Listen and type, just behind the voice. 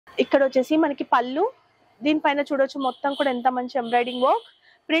ఇక్కడ వచ్చేసి మనకి పళ్ళు, దీనిపైన చూడొచ్చు మొత్తం కూడా ఎంత మంచి ఎంబ్రాయిడింగ్ వర్క్,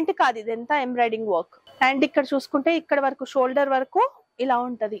 ప్రింట్ కాదు ఇదంతా ఎంబ్రాయిడింగ్ వర్క్. అండ్ ఇక్కడ చూసుకుంటే ఇక్కడ వరకు షోల్డర్ వరకు ఇలా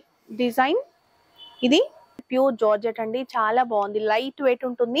ఉంటది డిజైన్. ఇది ప్యూర్ జార్జెట్ అండి, చాలా బాగుంది, లైట్ వెయిట్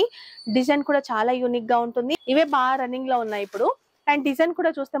ఉంటుంది, డిజైన్ కూడా చాలా యూనిక్ గా ఉంటుంది. ఇవే బాగా రన్నింగ్ లో ఉన్నాయి ఇప్పుడు. అండ్ డిజైన్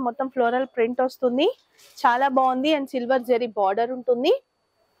కూడా చూస్తే మొత్తం ఫ్లోరల్ ప్రింట్ వస్తుంది, చాలా బాగుంది. అండ్ సిల్వర్ జెరీ బార్డర్ ఉంటుంది,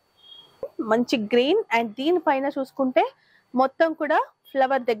 మంచి గ్రీన్. అండ్ దీనిపైన చూసుకుంటే మొత్తం కూడా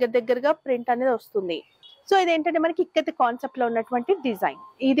ఫ్లవర్ దగ్గరగా ప్రింట్ అనేది వస్తుంది. సో ఇదేంటంటే మనకి ఇక్కత కాన్సెప్ట్ లో ఉన్నటువంటి డిజైన్.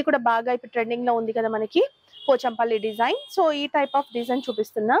 ఇది కూడా బాగా ఇప్పుడు ట్రెండింగ్ లో ఉంది కదా మనకి పోచంపల్లి డిజైన్. సో ఈ టైప్ ఆఫ్ డిజైన్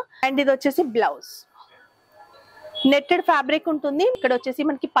చూపిస్తున్నా. అండ్ ఇది వచ్చేసి బ్లౌజ్, నెట్టెడ్ ఫ్యాబ్రిక్ ఉంటుంది. ఇక్కడ వచ్చేసి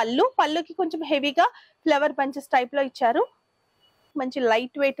మనకి పళ్ళుకి కొంచెం హెవీగా ఫ్లవర్ బంచెస్ టైప్ లో ఇచ్చారు, మంచి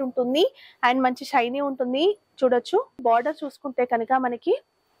లైట్ వెయిట్ ఉంటుంది అండ్ మంచి షైనీ ఉంటుంది. చూడొచ్చు బార్డర్ చూసుకుంటే కనుక మనకి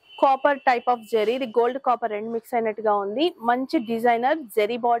కాపర్ టైప్ ఆఫ్ జెరీ, ఇది గోల్డ్ కాపర్ రెండు మిక్స్ అయినట్టుగా ఉంది, మంచి designer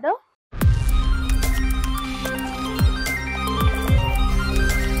zari border.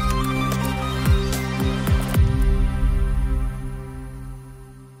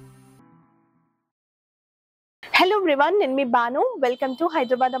 Hello everyone, నేను మీ బాను, వెల్కమ్ టు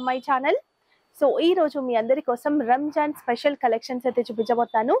హైదరాబాద్ అమ్మాయి ఛానల్. సో ఈ రోజు మీ అందరి కోసం రంజాన్ స్పెషల్ కలెక్షన్స్ అయితే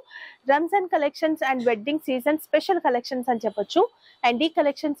చూపించబోతాను. Ramzan collections and wedding season special collections అని చెప్పొచ్చు. అండ్ ఈ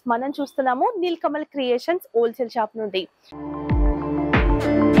కలెక్షన్స్ మనం చూస్తున్నాము నీల్కమల్ క్రియేషన్స్ హోల్సేల్ షాప్ నుండి.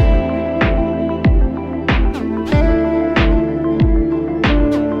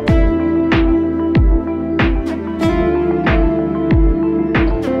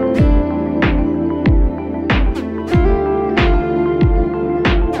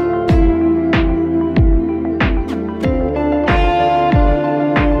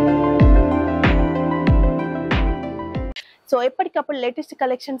 సో ఎప్పటికప్పుడు లేటెస్ట్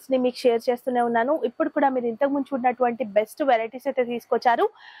కలెక్షన్స్ ని మీకు షేర్ చేస్తూనే ఉన్నాను. ఇప్పుడు కూడా మీరు ఇంతకు ముందు చూడనటువంటి బెస్ట్ వెరైటీస్ అయితే తీసుకొచ్చారు.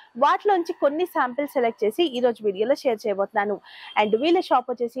 వాటిలోంచి కొన్ని శాంపిల్స్ సెలెక్ట్ చేసి ఈ రోజు వీడియోలో షేర్ చేయబోతున్నాను. అండ్ వీళ్ళ షాప్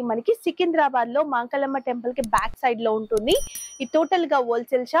వచ్చేసి మనకి సికింద్రాబాద్ లో మాంకలమ్మ టెంపుల్ కి బ్యాక్ సైడ్ లో ఉంటుంది. ఇది టోటల్ గా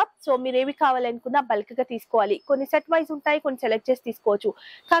హోల్సేల్ షాప్. సో మీరు ఏవి కావాలనుకున్నా బల్క్ గా తీసుకోవాలి. కొన్ని సెట్ వైజ్ ఉంటాయి, కొన్ని సెలెక్ట్ చేసి తీసుకోవచ్చు.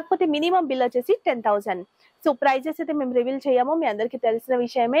 కాకపోతే మినిమం బిల్ వచ్చేసి 10,000. సో ప్రైజెస్ అయితే మేము రివీల్ చేయము, మీ అందరికీ తెలిసిన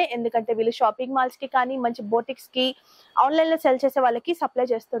విషయమే. ఎందుకంటే వీళ్ళు షాపింగ్ మాల్స్ కి కానీ మంచి బోటిక్స్ కి ఆన్లైన్ లో సెల్ చేసే వాళ్ళకి సప్లై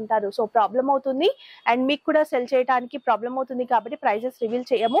చేస్తుంటారు. సో ప్రాబ్లం అవుతుంది అండ్ మీకు కూడా సెల్ చేయడానికి ప్రాబ్లం అవుతుంది కాబట్టి ప్రైజెస్ రివీల్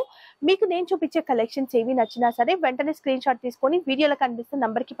చేయము. మీకు నేను చూపించే కలెక్షన్స్ ఏవి నచ్చినా సరే వెంటనే స్క్రీన్ షాట్ తీసుకొని వీడియోలో కనిపిస్తున్న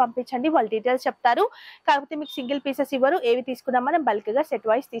నంబర్ కి పంపించండి, వాళ్ళు డీటెయిల్స్ చెప్తారు. కాకపోతే మీకు సింగిల్ పీసెస్ ఇవ్వరు, ఏవి తీసుకున్నా మనం బల్క్ గా సెట్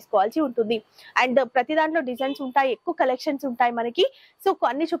వైజ్ తీసుకోవాల్సి ఉంటుంది. అండ్ ప్రతి దాంట్లో డిజైన్స్ ఉంటాయి, ఎక్కువ కలెక్షన్స్ ఉంటాయి మనకి. సో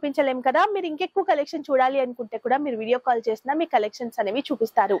అన్ని చూపించలేం కదా, మీరు ఇంకెక్కువ కలెక్షన్ చూడాలి అనుకుంటే కూడా మీరు వీడియో కాల్ చేసినా మీ కలెక్షన్స్ అనేవి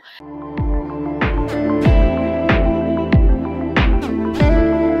చూపిస్తారు.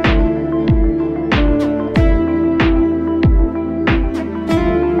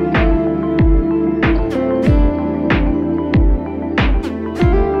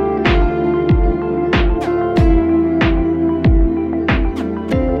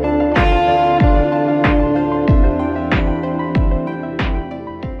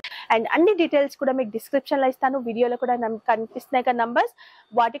 అండ్ అన్ని డీటెయిల్స్ కూడా మీకు డిస్క్రిప్షన్ లో ఇస్తాను, వీడియోలో కూడా కనిపిస్తున్నాయి కదా నంబర్స్,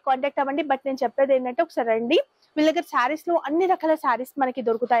 వాటికి కాంటాక్ట్ అవ్వండి. బట్ నేను చెప్పేది ఏంటంటే ఒకసారి రండి, వీళ్ళ దగ్గర శారీస్ లో అన్ని రకాల శారీస్ మనకి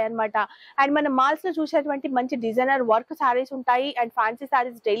దొరుకుతాయి అనమాట. అండ్ మన మాల్స్ లో చూసేటువంటి మంచి డిజైనర్ వర్క్ శారీస్ ఉంటాయి. And fancy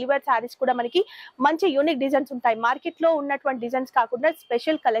saris, daily wear saris కూడా మనకి మంచి యూనిక్ డిజైన్స్ ఉంటాయి. మార్కెట్ లో ఉన్నటువంటి డిజైన్స్ కాకుండా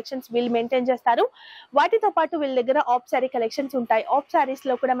స్పెషల్ కలెక్షన్స్ వీళ్ళు మెయింటైన్ చేస్తారు. వాటితో పాటు వీళ్ళ దగ్గర ఆఫ్ శారీ కలెక్షన్స్ ఉంటాయి. ఆఫ్ శారీస్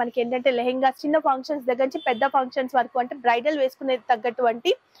లో కూడా మనకి ఏంటంటే లెహెంగా, చిన్న ఫంక్షన్స్ దగ్గర నుంచి పెద్ద ఫంక్షన్స్ వరకు, అంటే బ్రైడల్ వేసుకునే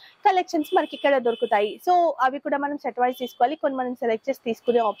తగ్గటువంటి కలెక్షన్స్ మనకి ఇక్కడ దొరుకుతాయి. సో అవి కూడా మనం సెట్ వైజ్ తీసుకోవాలి, కొన్ని మనం సెలెక్ట్ చేసి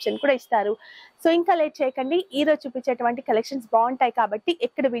తీసుకునే ఆప్షన్ కూడా ఇస్తారు. సో ఇంకా లేట్ చేయకండి, ఈ రోజు చూపించేటువంటి కలెక్షన్స్ బాగుంటాయి కాబట్టి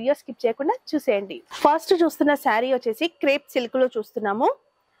ఎక్కడ వీడియో స్కిప్ చేయకుండా చూసేయండి. ఫస్ట్ చూస్తున్న శారీ వచ్చేసి క్రేప్ సిల్క్ లో చూస్తున్నాము.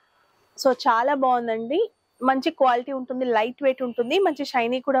 సో చాలా బాగుందండి, మంచి క్వాలిటీ ఉంటుంది, లైట్ వెయిట్ ఉంటుంది, మంచి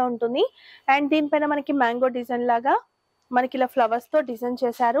షైనీ కూడా ఉంటుంది. అండ్ దీనిపైన మనకి మ్యాంగో డిజైన్ లాగా మనకి ఇలా ఫ్లవర్స్ తో డిజైన్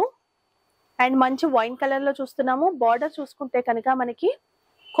చేశారు. అండ్ మంచి వైన్ కలర్ లో చూస్తున్నాము. బార్డర్ చూసుకుంటే కనుక మనకి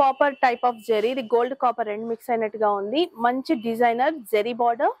కాపర్ టైప్ ఆఫ్ జెరీ, ఇది గోల్డ్ కాపర్ రెండు మిక్స్ అయినట్టుగా ఉంది, మంచి డిజైనర్ జెరీ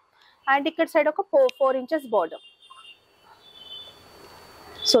బార్డర్. అండ్ ఇక్కడ సైడ్ ఒక 4 inches బార్డర్.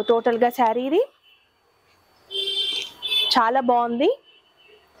 సో టోటల్ గా శారీ ఇది చాలా బాగుంది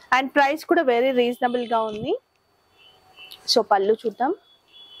అండ్ ప్రైస్ కూడా వెరీ రీజనబుల్ గా ఉంది. సో పళ్ళు చూద్దాం,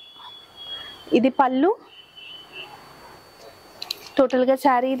 ఇది పళ్ళు, టోటల్ గా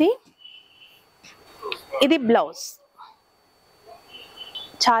శారీ ఇది బ్లౌజ్.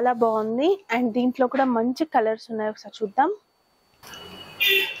 చాలా బాగుంది అండ్ దీంట్లో కూడా మంచి కలర్స్ ఉన్నాయి, ఒకసారి చూద్దాం.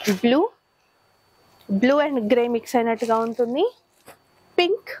 బ్లూ అండ్ గ్రే మిక్స్ అయినట్టుగా ఉంటుంది,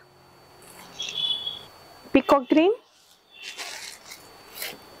 peacock green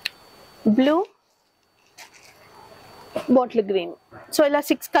blue, bottle green. So ఇలా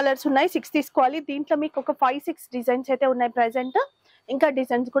 6 కలర్స్ ఉన్నాయి, 6 తీసుకోవాలి. దీంట్లో మీకు ఒక 5-6 డిజైన్స్ అయితే ఉన్నాయి ప్రెసెంట్, ఇంకా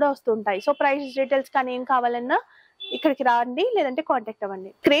డిజైన్స్ కూడా వస్తుంటాయి. సో ప్రైస్ డీటెయిల్స్ కానీ ఏం కావాలన్నా ఇక్కడికి రండి, లేదంటే కాంటాక్ట్ అవ్వండి.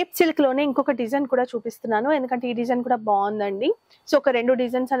 క్రేప్ సిల్క్ లోనే ఇంకొక డిజైన్ కూడా చూపిస్తున్నాను, ఎందుకంటే ఈ డిజైన్ కూడా బాగుందండి. సో ఒక 2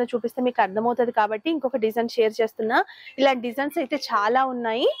 డిజైన్స్ అని చూపిస్తే మీకు అర్థమవుతుంది కాబట్టి ఇంకొక డిజైన్ షేర్ చేస్తున్నా. ఇలాంటి డిజైన్స్ అయితే చాలా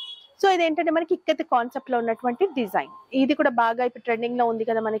ఉన్నాయి. సో ఇదేంటంటే మనకి ఇక్కత కాన్సెప్ట్ లో ఉన్నటువంటి డిజైన్, ఇది కూడా బాగా ఇప్పుడు ట్రెండింగ్ లో ఉంది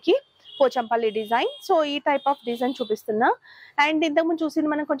కదా మనకి, పోచంపల్లి డిజైన్. సో ఈ టైప్ ఆఫ్ డిజైన్ చూపిస్తున్నా. అండ్ ఇంతకుముందు చూసింది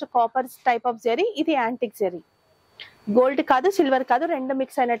మనం కొంచెం కాపర్ టైప్ ఆఫ్ జరీ, ఇది యాంటిక్ జరీ, గోల్డ్ కాదు సిల్వర్ కాదు, రెండు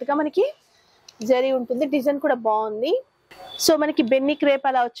మిక్స్ అయినట్టుగా మనకి జరీ ఉంటుంది. డిజైన్ కూడా బాగుంది. సో మనకి బెన్నీ క్రేప్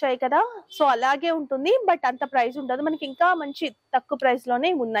అలా వచ్చాయి కదా, సో అలాగే ఉంటుంది, బట్ అంత ప్రైస్ ఉండదు మనకి, ఇంకా మంచి తక్కువ ప్రైస్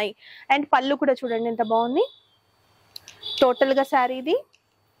లోనే ఉన్నాయి. అండ్ పళ్ళు కూడా చూడండి ఎంత బాగుంది. టోటల్ గా శారీ ఇది.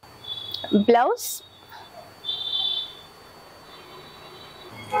 బ్లౌజ్,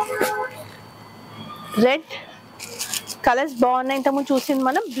 రెడ్ కలర్స్ బాగున్నాయి. ఇంతకుముందు చూసింది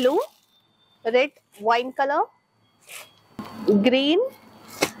మనం blue, red, wine colour, green,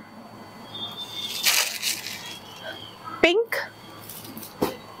 pink,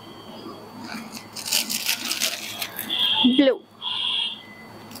 blue.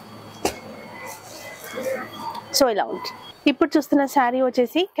 So ఇలా ఉంటుంది. ఇప్పుడు చూస్తున్న శారీ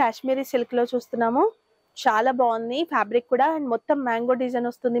వచ్చేసి కాశ్మీరీ సిల్క్ లో చూస్తున్నాము. చాలా బాగుంది ఫ్యాబ్రిక్ కూడా, అండ్ మొత్తం మ్యాంగో డిజైన్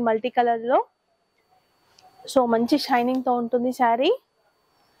వస్తుంది మల్టీ కలర్ లో. సో మంచి షైనింగ్ తో ఉంటుంది శారీ.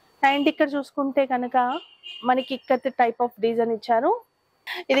 అండ్ ఇక్కడ చూసుకుంటే కనుక మనకి ఇక్కడ టైప్ ఆఫ్ డిజైన్ ఇచ్చారు.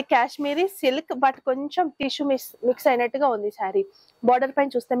 ఇది కాశ్మీరీ సిల్క్, బట్ కొంచెం టిష్యూ మిక్స్ అయినట్టుగా ఉంది శారీ. బార్డర్ పైన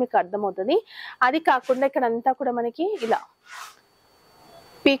చూస్తే మీకు అర్థమవుతుంది. అది కాకుండా ఇక్కడ అంతా కూడా మనకి ఇలా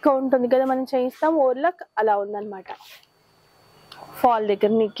పీకో ఉంటుంది కదా, మనం చేయిస్తాం ఓర్లక్, అలా ఉందన్నమాట. ఫాల్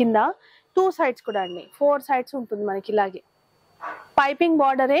దగ్గర కింద 2 సైడ్స్ కూడా అండి, 4 సైడ్స్ ఉంటుంది మనకి ఇలాగే. పైపింగ్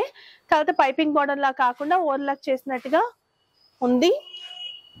బార్డరే, కాకపోతే పైపింగ్ బార్డర్ లా కాకుండా ఓవర్లాక్ చేసినట్టుగా ఉంది.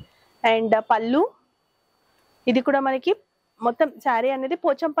 అండ్ పళ్ళు, ఇది కూడా మనకి మొత్తం శారీ అనేది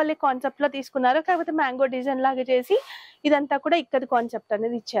పోచంపల్లి కాన్సెప్ట్ లో తీసుకున్నారు, కాకపోతే మ్యాంగో డిజైన్ లాగా చేసి ఇదంతా కూడా ఇక్కడి కాన్సెప్ట్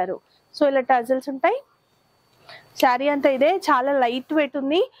అనేది ఇచ్చారు. సో ఇలా టజల్స్ ఉంటాయి. శారీ అంతా ఇదే, చాలా లైట్ వెయిట్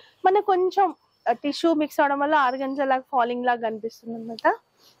ఉంది. మనకు కొంచెం టిష్యూ మిక్స్ అవడం వల్ల ఆర్గంజా లాగా ఫాలింగ్ లాగా కనిపిస్తుంది అనమాట.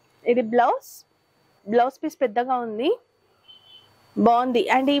 ఇది బ్లౌజ్, బ్లౌజ్ పీస్ పెద్దగా ఉంది, బాగుంది.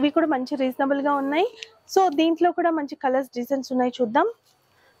 అండ్ ఇవి కూడా మంచి రీజనబుల్ గా ఉన్నాయి. సో దీంట్లో కూడా మంచి కలర్స్ డిజైన్స్ ఉన్నాయి, చూద్దాం.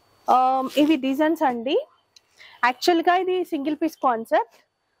 ఇవి డిజైన్స్ అండి. యాక్చువల్ గా ఇది సింగిల్ పీస్ కాన్సెప్ట్,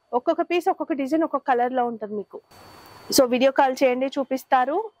 ఒక్కొక్క పీస్ ఒక్కొక్క డిజైన్ ఒక్కొక్క కలర్ లో ఉంటుంది మీకు. సో వీడియో కాల్ చేయండి,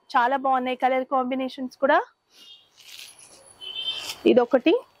 చూపిస్తారు. చాలా బాగున్నాయి కలర్ కాంబినేషన్స్ కూడా. ఇది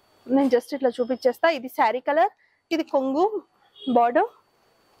ఒకటి నేను జస్ట్ ఇట్లా చూపించేస్తా. ఇది శారీ కలర్, ఇది కొంగు బార్డర్,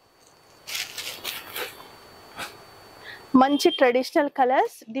 మంచి traditional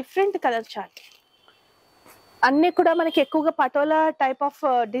colours, different colour chart. అన్ని కూడా మనకి ఎక్కువగా పటోలా టైప్ ఆఫ్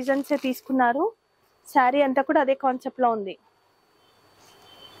డిజైన్స్ తీసుకున్నారు. శారీ అంతా కూడా అదే కాన్సెప్ట్ లో ఉంది.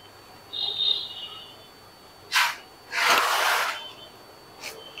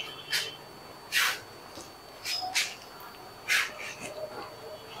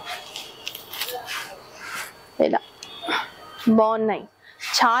 ఇలా బాగున్నాయి,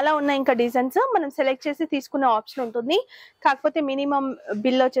 చాలా ఉన్నాయి. ఇంకా డిజైన్స్ మనం సెలెక్ట్ చేసి తీసుకునే ఆప్షన్ ఉంటుంది. కాకపోతే మినిమం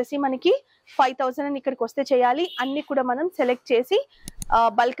బిల్ వచ్చేసి మనకి 5000 అని ఇక్కడికి వస్తే చేయాలి. అన్ని కూడా మనం సెలెక్ట్ చేసి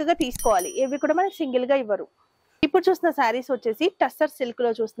బల్క్ గా తీసుకోవాలి. ఇవి కూడా మనకి సింగిల్ గా ఇవ్వరు. ఇప్పుడు చూసిన శారీస్ వచ్చేసి టస్సర్ సిల్క్ లో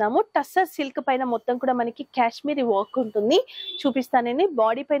చూస్తున్నాము. టస్సర్ సిల్క్ పైన మొత్తం కూడా మనకి కాశ్మీరీ వర్క్ ఉంటుంది, చూపిస్తానని.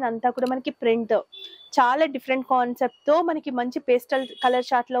 బాడీ పైన అంతా కూడా మనకి ప్రింట్, చాలా డిఫరెంట్ కాన్సెప్ట్ తో మనకి మంచి పేస్టల్ కలర్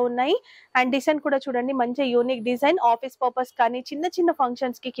చార్ట్ లో ఉన్నాయి. అండ్ డిజైన్ కూడా చూడండి, మంచి యూనిక్ డిజైన్. ఆఫీస్ పర్పస్ కానీ, చిన్న చిన్న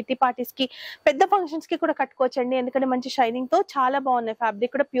ఫంక్షన్స్ కి, కిట్టి పార్టీస్ కి, పెద్ద ఫంక్షన్స్ కి కూడా కట్టుకోవచ్చండి, ఎందుకంటే మంచి షైనింగ్ తో చాలా బాగున్నాయి.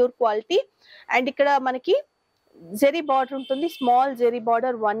 ఫ్యాబ్రిక్ కూడా ప్యూర్ క్వాలిటీ. అండ్ ఇక్కడ మనకి జెరీ బార్డర్ ఉంటుంది, small zari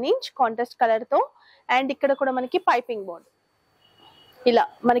border 1 inch contrast colour తో. అండ్ ఇక్కడ కూడా మనకి పైపింగ్ బార్డర్ ఇలా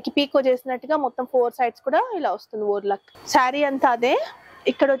మనకి పీకో చేసినట్టుగా మొత్తం 4 సైడ్స్ కూడా ఇలా వస్తుంది ఓవర్లాక్. శారీ అంతా అదే.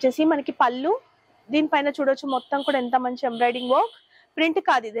 ఇక్కడ వచ్చేసి మనకి పళ్ళు, దీనిపైన చూడొచ్చు మొత్తం కూడా ఎంత మంచి ఎంబ్రాయిడింగ్ వర్క్. ప్రింట్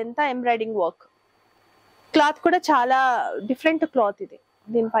కాదు, ఇది ఎంత ఎంబ్రాయిడింగ్ వర్క్. క్లాత్ కూడా చాలా డిఫరెంట్ క్లాత్ ఇది.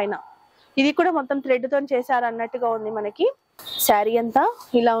 దీనిపైన ఇది కూడా మొత్తం థ్రెడ్ తో చేశారు అన్నట్టుగా ఉంది మనకి. శారీ అంతా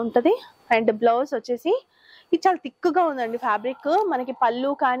ఇలా ఉంటది. అండ్ బ్లౌజ్ వచ్చేసి ఇది చాలా థిక్ గా ఉందండి ఫ్యాబ్రిక్. మనకి పళ్ళు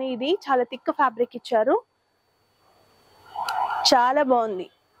కానీ ఇది చాలా థిక్ ఫ్యాబ్రిక్ ఇచ్చారు, చాలా బాగుంది,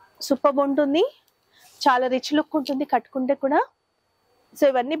 సూపర్ ఉంటుంది, చాలా రిచ్ లుక్ ఉంటుంది కట్టుకుంటే కూడా. సో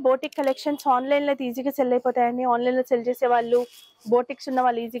ఇవన్నీ బోటిక్ కలెక్షన్స్. ఆన్లైన్ లో ఈజీగా సెల్ అయిపోతాయండి. ఆన్లైన్ లో సెల్ చేసే వాళ్ళు, బోటిక్స్ ఉన్న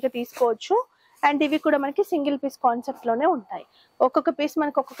వాళ్ళు ఈజీగా తీసుకోవచ్చు. అండ్ ఇవి కూడా మనకి సింగిల్ పీస్ కాన్సెప్ట్ లోనే ఉంటాయి. ఒక్కొక్క పీస్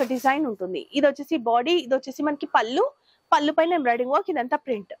మనకి ఒక్కొక్క డిజైన్ ఉంటుంది. ఇది వచ్చేసి బాడీ, ఇది వచ్చేసి మనకి పళ్ళు, పళ్ళు పైన ఎంబ్రాయిడింగ్ వర్క్, ఇదంతా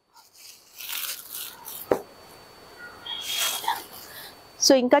ప్రింట్.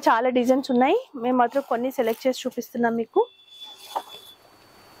 సో ఇంకా చాలా డిజైన్స్ ఉన్నాయి, మేము మాత్రం కొన్ని సెలెక్ట్ చేసి చూపిస్తున్నాం మీకు.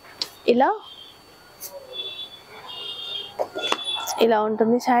 ఇలా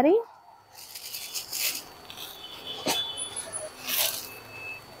ఉంటుంది శారీ.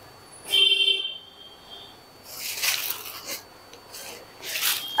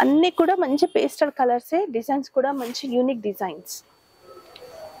 అన్ని కూడా మంచి పేస్టల్ కలర్సే, డిజైన్స్ కూడా మంచి యూనిక్ డిజైన్స్.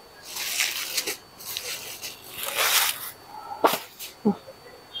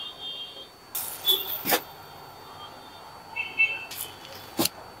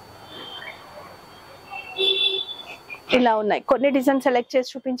 ఇలా ఉన్నాయి, కొన్ని డిజైన్స్ సెలెక్ట్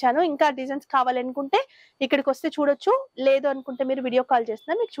చేసి చూపించాను. ఇంకా డిజైన్స్ కావాలనుకుంటే ఇక్కడికి వస్తే చూడొచ్చు, లేదు అనుకుంటే మీరు వీడియో కాల్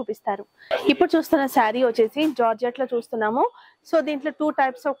చేస్తున్నా మీకు చూపిస్తారు. ఇప్పుడు చూస్తున్న శారీ వచ్చేసి జార్జెట్ లో చూస్తున్నాము. సో దీంట్లో 2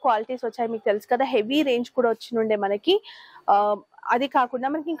 టైప్స్ ఆఫ్ క్వాలిటీస్ వచ్చాయి, మీకు తెలుసు కదా. హెవీ రేంజ్ కూడా వచ్చినుండే మనకి, అది కాకుండా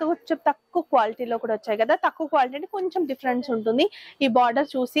మనకి ఇంకా కొంచెం తక్కువ క్వాలిటీలో కూడా వచ్చాయి కదా. తక్కువ క్వాలిటీ అంటే కొంచెం డిఫరెన్స్ ఉంటుంది. ఈ బార్డర్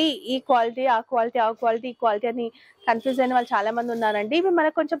చూసి ఈ క్వాలిటీ ఆ క్వాలిటీ ఆ క్వాలిటీ ఈ క్వాలిటీ అని కన్ఫ్యూజ్ అయిన వాళ్ళు చాలా మంది ఉన్నారండి. ఇవి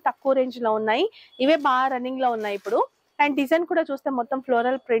మనకు కొంచెం తక్కువ రేంజ్ లో ఉన్నాయి, ఇవే బాగా రన్నింగ్ లో ఉన్నాయి ఇప్పుడు. అండ్ డిజైన్ కూడా చూస్తే మొత్తం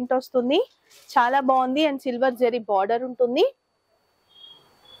ఫ్లోరల్ ప్రింట్ వస్తుంది, చాలా బాగుంది. అండ్ సిల్వర్ జరీ బార్డర్ ఉంటుంది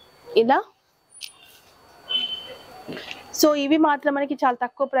ఇలా. సో ఇవి మాత్రం మనకి చాలా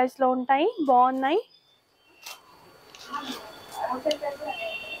తక్కువ ప్రైస్ లో ఉంటాయి, బాగున్నాయి.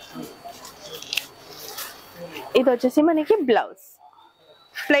 ఇది వచ్చేసి మనకి బ్లౌజ్,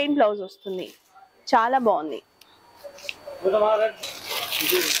 ప్లెయిన్ బ్లౌజ్ వస్తుంది, చాలా బాగుంది.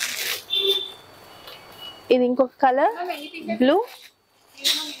 ఇది ఇంకొక కలర్ బ్లూ,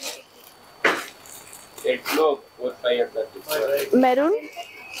 మెరూన్,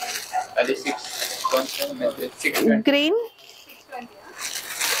 గ్రీన్,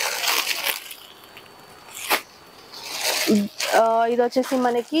 ఇది వచ్చేసి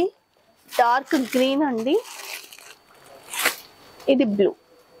మనకి డార్క్ గ్రీన్ అండి, ఇది బ్లూ.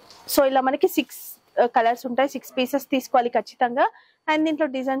 సో ఇలా మనకి 6 కలర్స్ ఉంటాయి, 6 పీసెస్ తీసుకోవాలి ఖచ్చితంగా. అండ్ దీంట్లో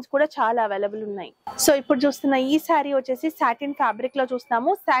డిజైన్స్ కూడా చాలా అవైలబుల్ ఉన్నాయి. సో ఇప్పుడు చూస్తున్న ఈ శారీ వచ్చేసి సాటిన్ ఫ్యాబ్రిక్ లో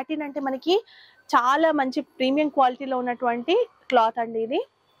చూస్తున్నాము. సాటిన్ అంటే మనకి చాలా మంచి ప్రీమియం క్వాలిటీలో ఉన్నటువంటి క్లాత్ అండి. ఇది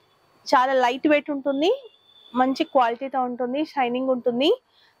చాలా లైట్ వెయిట్ ఉంటుంది, మంచి క్వాలిటీతో ఉంటుంది, షైనింగ్ ఉంటుంది.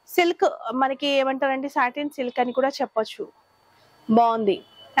 సిల్క్ మనకి ఏమంటారంటే సాటిన్ సిల్క్ అని కూడా చెప్పొచ్చు, బాగుంది.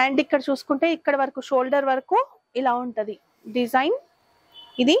 అండ్ ఇక్కడ చూసుకుంటే ఇక్కడ వరకు షోల్డర్ వరకు ఇలా ఉంటది డిజైన్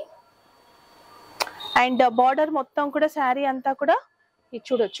ఇది. అండ్ బార్డర్ మొత్తం కూడా శారీ అంతా కూడా ఇది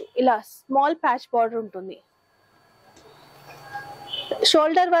చూడొచ్చు, ఇలా స్మాల్ ప్యాచ్ బార్డర్ ఉంటుంది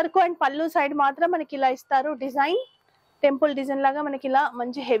షోల్డర్ వరకు. అండ్ పళ్ళు సైడ్ మాత్రం మనకి ఇలా ఇస్తారు డిజైన్, టెంపుల్ డిజైన్ లాగా మనకి ఇలా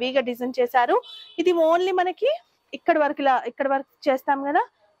మంచి హెవీగా డిజైన్ చేశారు. ఇది ఓన్లీ మనకి ఇక్కడ వరకు, ఇలా ఇక్కడ వరకు చేస్తాం కదా,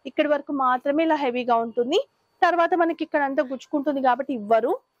 ఇక్కడ వరకు మాత్రమే ఇలా హెవీగా ఉంటుంది. తర్వాత మనకి ఇక్కడ అంతా గుచ్చుకుంటుంది కాబట్టి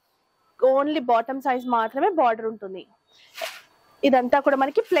ఇవ్వరు, ఓన్లీ బాటమ్ సైజ్ మాత్రమే బార్డర్ ఉంటుంది. ఇదంతా కూడా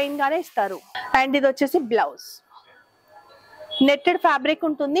మనకి ప్లెయిన్ గానే ఇస్తారు. అండ్ ఇది వచ్చేసి బ్లౌజ్, నెట్టెడ్ ఫ్యాబ్రిక్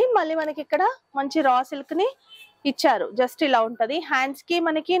ఉంటుంది. మళ్ళీ మనకి ఇక్కడ మంచి రా సిల్క్ ని ఇచ్చారు, జస్ట్ ఇలా ఉంటది. హ్యాండ్స్ కి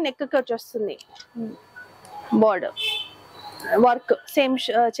మనకి నెక్ కి వచ్చేస్తుంది బార్డర్ వర్క్ సేమ్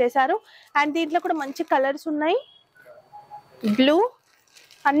చేశారు. అండ్ దీంట్లో కూడా మంచి కలర్స్ ఉన్నాయి, బ్లూ,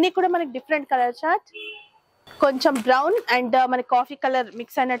 అన్ని కూడా మనకి డిఫరెంట్ కలర్ చార్ట్, కొంచెం బ్రౌన్ అండ్ మనకి కాఫీ కలర్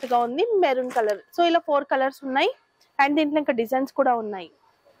మిక్స్ అయినట్టుగా ఉంది, మెరూన్ కలర్. సో ఇలా 4 కలర్స్ ఉన్నాయి. అండ్ దీంట్లో ఇంకా డిజైన్స్ కూడా ఉన్నాయి.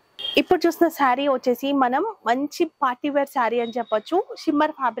 ఇప్పుడు చూసిన శారీ వచ్చేసి మనం మంచి పార్టీ వేర్ శారీ అని చెప్పొచ్చు.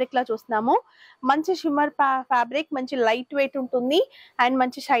 షిమ్మర్ ఫ్యాబ్రిక్ లా చూస్తున్నాము, మంచి షిమ్మర్ ఫ్యాబ్రిక్, మంచి లైట్ వెయిట్ ఉంటుంది అండ్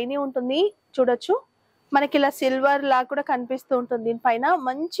మంచి షైనీ ఉంటుంది. చూడొచ్చు మనకి ఇలా సిల్వర్ లా కూడా కనిపిస్తూ ఉంటుంది. దీనిపైన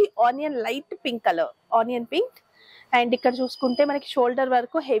మంచి onion light pink colour, onion pink. And ఇక్కడ చూసుకుంటే మనకి షోల్డర్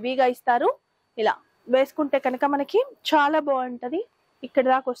వరకు హెవీగా ఇస్తారు, ఇలా వేసుకుంటే కనుక మనకి చాలా బాగుంటది. ఇక్కడ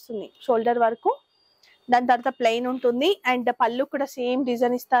దాకా వస్తుంది షోల్డర్ వరకు, దాని తర్వాత ప్లెయిన్ ఉంటుంది. అండ్ పళ్ళు కూడా సేమ్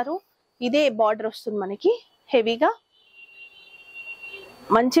డిజైన్ ఇస్తారు, ఇదే బార్డర్ వస్తుంది మనకి హెవీగా,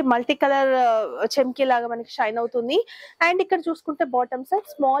 మంచి మల్టీ కలర్ చెమ్కీ లాగా మనకి షైన్ అవుతుంది. అండ్ ఇక్కడ చూసుకుంటే bottom side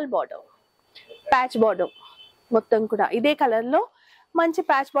small border, patch border మొత్తం కూడా ఇదే కలర్ లో మంచి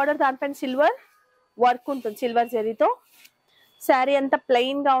ప్యాచ్ బార్డర్, దానిపైన సిల్వర్ వర్క్ ఉంటుంది, సిల్వర్ జరీతో. శారీ అంతా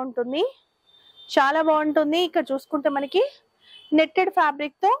ప్లెయిన్ గా ఉంటుంది, చాలా బాగుంటుంది. ఇక్కడ చూసుకుంటే మనకి నెట్టెడ్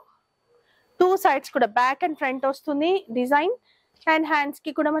ఫ్యాబ్రిక్ తో 2 సైడ్స్ కూడా బ్యాక్ అండ్ ఫ్రంట్ వస్తుంది డిజైన్. అండ్ హ్యాండ్స్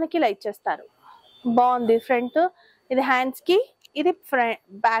కి కూడా మనకి ఇలా ఇచ్చేస్తారు, బాగుంది. ఫ్రంట్ ఇది హ్యాండ్స్ కి, ఇది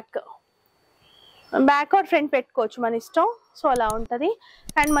బ్యాక్ ఆర్ ఫ్రంట్ పెట్టుకోవచ్చు మన ఇష్టం. సో అలా ఉంటది.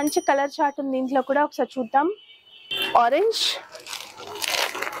 అండ్ మంచి కలర్ చార్ట్ ఉంది దీంట్లో కూడా, ఒకసారి చూద్దాం. ఆరెంజ్,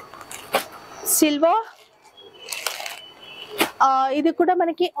 సిల్వర్, ఇది కూడా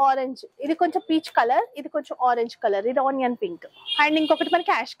మనకి ఆరెంజ్, ఇది కొంచెం పీచ్ కలర్, ఇది కొంచెం ఆరెంజ్ కలర్, ఇది ఆనియన్ పింక్, అండ్ ఇంకొకటి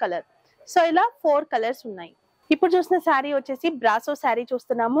మనకి యాష్ కలర్. సో ఇలా 4 కలర్స్ ఉన్నాయి. ఇప్పుడు చూసిన శారీ వచ్చేసి బ్రాసో శారీ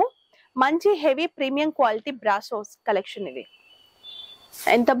చూస్తున్నాము. మంచి హెవీ ప్రీమియం క్వాలిటీ బ్రాసోస్ కలెక్షన్ ఇది.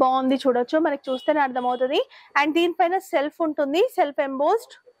 ఎంత బాగుంది చూడొచ్చు, మనకి చూస్తేనే అర్థమవుతుంది. అండ్ దీనిపైన సెల్ఫ్ ఉంటుంది, సెల్ఫ్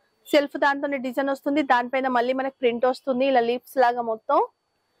ఎంబోస్డ్ సెల్ఫ్, దాంతోనే డిజైన్ వస్తుంది, దానిపైన మళ్ళీ మనకి ప్రింట్ వస్తుంది ఇలా లీవ్స్ లాగా మొత్తం.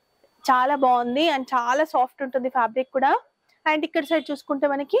 చాలా బాగుంది అండ్ చాలా సాఫ్ట్ ఉంటుంది ఫ్యాబ్రిక్ కూడా. అండ్ ఇక్కడ సైడ్ చూసుకుంటే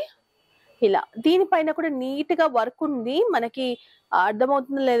మనకి ఇలా దీనిపైన కూడా నీట్ గా వర్క్ ఉంది, మనకి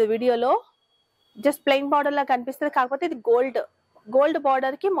అర్థమవుతుంది లేదు వీడియోలో, జస్ట్ ప్లెయిన్ బార్డర్ లా కనిపిస్తుంది, కాకపోతే ఇది గోల్డ్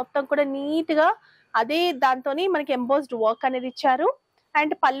బార్డర్ కి మొత్తం కూడా నీట్ గా అదే దాంతోని మనకి ఎంబోస్డ్ వర్క్ అనేది ఇచ్చారు.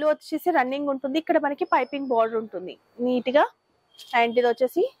 అండ్ పళ్ళు వచ్చేసి రన్నింగ్ ఉంటుంది, ఇక్కడ మనకి పైపింగ్ బార్డర్ ఉంటుంది నీట్ గా. అండ్ ఇది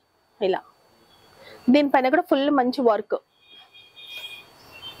వచ్చేసి ఇలా దీనిపైన కూడా ఫుల్ మంచి వర్క్.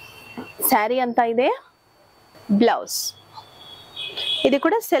 శారీ అంతా ఇదే. బ్లౌజ్ ఇది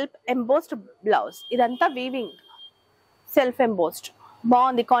కూడా సెల్ఫ్ ఎంబోస్డ్ బ్లౌజ్, ఇదంతా వీవింగ్ సెల్ఫ్ ఎంబోస్డ్,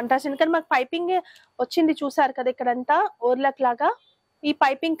 బాగుంది కాంట్రాస్ట్. ఎందుకంటే మనకి పైపింగ్ వచ్చింది చూసారు కదా, ఇక్కడంతా ఓర్లక్ లాగా ఈ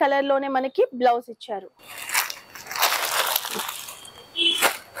పైపింగ్ కలర్ లోనే మనకి బ్లౌజ్ ఇచ్చారు.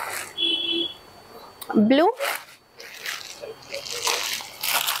 బ్లూ,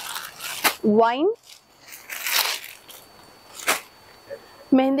 వైన్,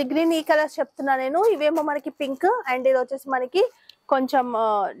 మెహందీ గ్రీన్, ఈ కలర్స్ చెప్తున్నా నేను. ఇవేమో మనకి పింక్, అండ్ ఇది వచ్చేసి మనకి కొంచెం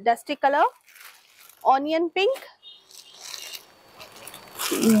dusty colour, onion pink,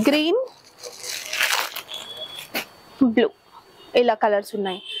 green, blue, ఇలా కలర్స్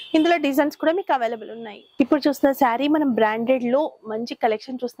ఉన్నాయి. ఇందులో డిజైన్స్ కూడా మీకు అవైలబుల్ ఉన్నాయి. ఇప్పుడు చూస్తున్న శారీ మనం బ్రాండెడ్ లో మంచి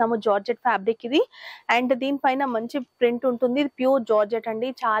కలెక్షన్ చూస్తున్నాము, జార్జెట్ ఫ్యాబ్రిక్ ఇది. అండ్ దీనిపైన మంచి ప్రింట్ ఉంటుంది, ఇది ప్యూర్ జార్జెట్ అండి,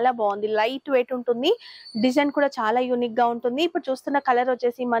 చాలా బాగుంది, లైట్ వెయిట్ ఉంటుంది, డిజైన్ కూడా చాలా యూనిక్ గా ఉంటుంది. ఇప్పుడు చూస్తున్న కలర్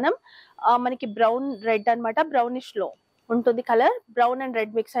వచ్చేసి మనకి బ్రౌన్ రెడ్ అన్నమాట, బ్రౌనిష్ లో ఉంటుంది colour, brown and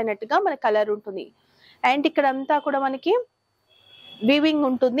red mix అయినట్టుగా మన కలర్ ఉంటుంది. అండ్ ఇక్కడ అంతా కూడా మనకి వీవింగ్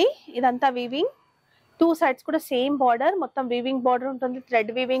ఉంటుంది, ఇదంతా వీవింగ్, టూ సైడ్స్ కూడా సేమ్ బార్డర్, మొత్తం వీవింగ్ బార్డర్ ఉంటుంది,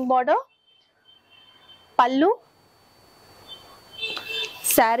 థ్రెడ్ వీవింగ్ బార్డర్. పళ్ళు,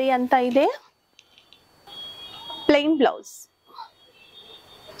 శారీ అంతా ఇదే, ప్లెయిన్ బ్లౌజ్.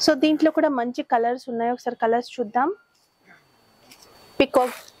 సో దీంట్లో కూడా మంచి కలర్స్ ఉన్నాయి, ఒకసారి కలర్స్ చూద్దాం.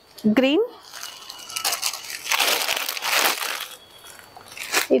 పికాక్ గ్రీన్,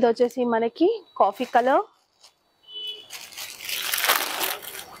 ఇది వచ్చేసి మనకి coffee colour,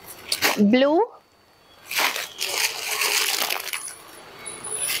 blue,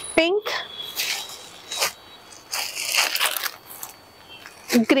 pink,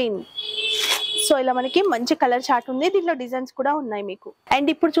 green. So ఇలా మనకి మంచి కలర్ చార్ట్ ఉంది, దీంట్లో డిజైన్స్ కూడా ఉన్నాయి మీకు. అండ్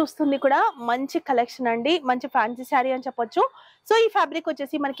ఇప్పుడు చూస్తుంది కూడా మంచి కలెక్షన్ అండి, మంచి ఫ్యాన్సీ శారీ అని చెప్పొచ్చు. సో ఈ ఫ్యాబ్రిక్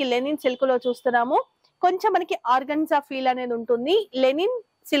వచ్చేసి మనకి లెనిన్ సిల్క్ లో చూస్తున్నాము, కొంచెం మనకి ఆర్గన్జా ఫీల్ అనేది ఉంటుంది, లెనిన్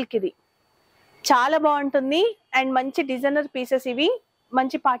సిల్క్ ఇది చాలా బాగుంటుంది. అండ్ మంచి డిజైనర్ పీసెస్ ఇవి,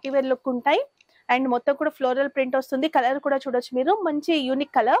 మంచి పార్టీ వేర్ లుక్ ఉంటాయి. అండ్ మొత్తం కూడా ఫ్లోరల్ ప్రింట్ వస్తుంది, కలర్ కూడా చూడొచ్చు మీరు, మంచి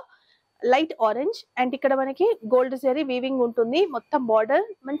unique colour, light orange. And ఇక్కడ మనకి గోల్డ్ జరీ వీవింగ్ ఉంటుంది, మొత్తం బార్డర్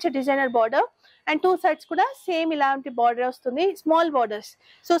మంచి designer border. And two sides కూడా సేమ్ ఇలాంటి బార్డర్ వస్తుంది, small borders.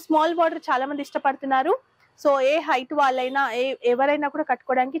 So small border చాలా మంది ఇష్టపడుతున్నారు, సో ఏ హైట్ వాళ్ళైనా ఎవరైనా కూడా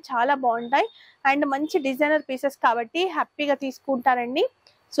కట్టుకోవడానికి చాలా బాగుంటాయి. అండ్ మంచి డిజైనర్ పీసెస్ కాబట్టి హ్యాపీగా తీసుకుంటారండి.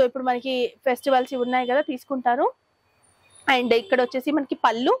 సో ఇప్పుడు మనకి ఫెస్టివల్స్ ఉన్నాయి కదా, తీసుకుంటారు. అండ్ ఇక్కడ వచ్చేసి మనకి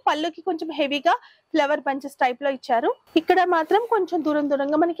పళ్ళుకి కొంచెం హెవీగా ఫ్లవర్ బంచెస్ టైప్ లో ఇచ్చారు, ఇక్కడ మాత్రం కొంచెం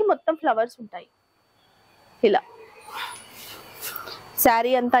దూరంగా మనకి మొత్తం ఫ్లవర్స్ ఉంటాయి ఇలా.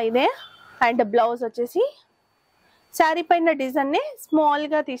 శారీ అంతా ఇదే. అండ్ బ్లౌజ్ వచ్చేసి శారీ పైన డిజైన్ ని స్మాల్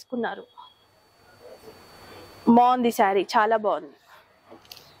గా తీసుకున్నారు, బాగుంది శారీ, చాలా బాగుంది.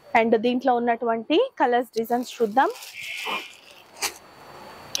 అండ్ దీంట్లో ఉన్నటువంటి కలర్స్ డిజైన్స్ చూద్దాం.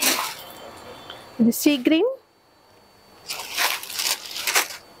 ఇది సీ గ్రీన్,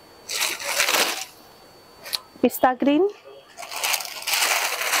 పిస్తా గ్రీన్,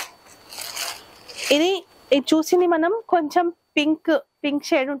 ఇది చూసింది మనం కొంచెం పింక్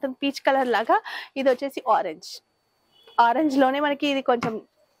షేడ్ ఉంటుంది, పీచ్ కలర్ లాగా. ఇది వచ్చేసి ఆరెంజ్ లోనే మనకి ఇది కొంచెం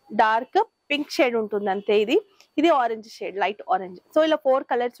డార్క్ పింక్ షేడ్ ఉంటుంది అంతే. ఇది orange shade, light orange. So ఇలా 4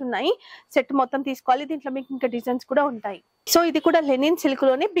 కలర్స్ ఉన్నాయి, సెట్ మొత్తం తీసుకోవాలి. దీంట్లో మీకు ఇంకా డిజైన్స్ కూడా ఉంటాయి. సో ఇది కూడా లెనిన్ సిల్క్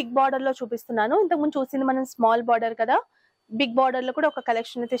లోనే బిగ్ బార్డర్ లో చూపిస్తున్నాను, ఇంతకుముందు చూసింది మనం స్మాల్ బార్డర్ కదా, బిగ్ బార్డర్ లో కూడా ఒక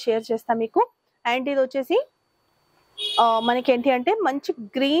కలెక్షన్ అయితే షేర్ చేస్తాం మీకు. అండ్ ఇది వచ్చేసి మనకి ఏంటి అంటే మంచి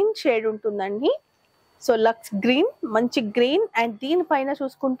గ్రీన్ షేడ్ ఉంటుందండి, సో లక్స్ గ్రీన్, మంచి గ్రీన్. అండ్ దీనిపైన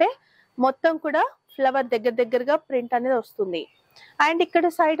చూసుకుంటే మొత్తం కూడా ఫ్లవర్ దగ్గరగా ప్రింట్ అనేది వస్తుంది. అండ్ ఇక్కడ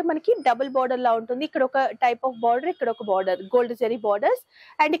సైడ్ మనకి డబుల్ బార్డర్ లా ఉంటుంది, ఇక్కడ ఒక టైప్ ఆఫ్ బార్డర్, ఇక్కడ ఒక border, gold zari borders.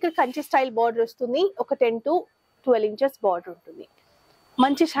 And ఇక్కడ కంచి స్టైల్ బార్డర్ వస్తుంది, ఒక 10 to 12 inches బార్డర్ ఉంటుంది,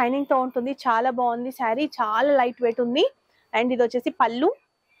 మంచి షైనింగ్ తో ఉంటుంది, చాలా బాగుంది శారీ, చాలా లైట్ వెయిట్ ఉంది. అండ్ ఇది వచ్చేసి పళ్ళు.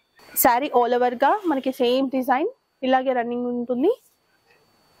 శారీ ఆల్ ఓవర్ గా మనకి సేమ్ డిజైన్ ఇలాగే రన్నింగ్ ఉంటుంది.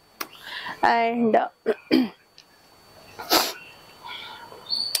 And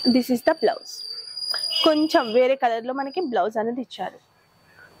this is the blouse. కొంచెం వేరే కలర్ లో మనకి బ్లౌజ్ అనేది ఇచ్చారు,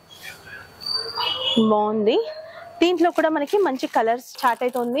 బాగుంది. దీంట్లో కూడా మనకి మంచి కలర్స్ చార్ట్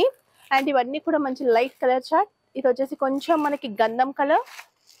అయితే ఉంది. అండ్ ఇవన్నీ కూడా మంచి లైట్ కలర్ చార్ట్. ఇది వచ్చేసి కొంచెం మనకి గంధం colour,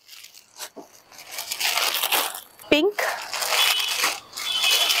 pink,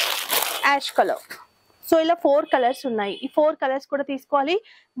 ash colour. So ఇలా 4 కలర్స్ ఉన్నాయి. ఈ 4 కలర్స్ కూడా తీసుకోవాలి.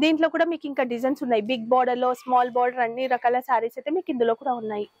 దీంట్లో కూడా మీకు ఇంకా డిజైన్స్ ఉన్నాయి, బిగ్ బార్డర్ లో, స్మాల్ బార్డర్, అన్ని రకాల శారీస్ అయితే మీకు ఇందులో కూడా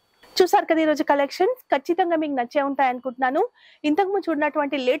ఉన్నాయి. చూసారు కదా ఈరోజు కలెక్షన్స్, ఖచ్చితంగా మీకు నచ్చే ఉంటాయి అనుకుంటున్నాను. ఇంతకుముందు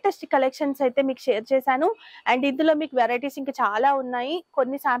చూడనటువంటి లేటెస్ట్ కలెక్షన్స్ అయితే మీకు షేర్ చేశాను. అండ్ ఇందులో మీకు వెరైటీస్ ఇంకా చాలా ఉన్నాయి,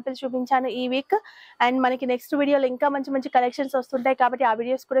 కొన్ని శాంపిల్స్ చూపించాను ఈ వీక్. అండ్ మనకి నెక్స్ట్ వీడియోలో ఇంకా మంచి మంచి కలెక్షన్స్ వస్తుంటాయి కాబట్టి ఆ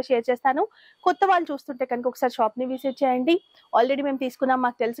వీడియోస్ కూడా షేర్ చేస్తాను. కొత్త వాళ్ళు చూస్తుంటే కనుక ఒకసారి షాప్ని విజిట్ చేయండి. ఆల్రెడీ మేము తీసుకున్నాం,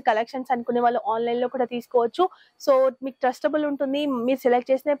 మాకు తెలిసి కలెక్షన్స్ అనుకునే వాళ్ళు ఆన్లైన్లో కూడా తీసుకోవచ్చు. సో మీకు ట్రస్టబుల్ ఉంటుంది, మీరు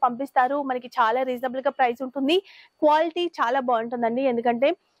సెలెక్ట్ చేసినవి పంపిస్తారు. మనకి చాలా రీజనబుల్గా ప్రైస్ ఉంటుంది, క్వాలిటీ చాలా బాగుంటుందండి. ఎందుకంటే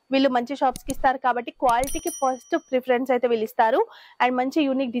వీళ్ళు మంచి షాప్స్ కి ఇస్తారు కాబట్టి క్వాలిటీకి ఫస్ట్ ప్రిఫరెన్స్ అయితే వీళ్ళు ఇస్తారు. అండ్ మంచి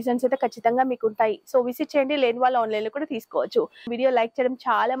యూనిక్ డిజైన్స్ అయితే ఖచ్చితంగా మీకు ఉంటాయి. సో విజిట్ చేయండి, లేని వాళ్ళు ఆన్లైన్ లో కూడా తీసుకోవచ్చు. వీడియో లైక్ చేయడం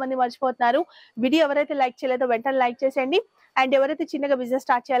చాలా మంది మర్చిపోతున్నారు. వీడియో ఎవరైతే లైక్ చేయలేదో వెంటనే లైక్ చేసేయండి. అండ్ ఎవరైతే చిన్నగా బిజినెస్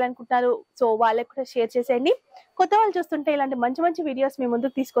స్టార్ట్ చేయాలనుకుంటున్నారో సో వాళ్ళకి కూడా షేర్ చేసేయండి. కొత్త వాళ్ళు చూస్తుంటే ఇలాంటి మంచి మంచి వీడియోస్ మీ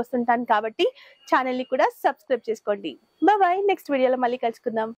ముందుకు తీసుకొస్తుంటాను కాబట్టి ఛానల్ ని కూడా సబ్స్క్రైబ్ చేసుకోండి. బాయ్, నెక్స్ట్ వీడియోలో మళ్ళీ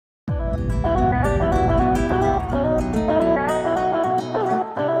కలుసుకుందాం.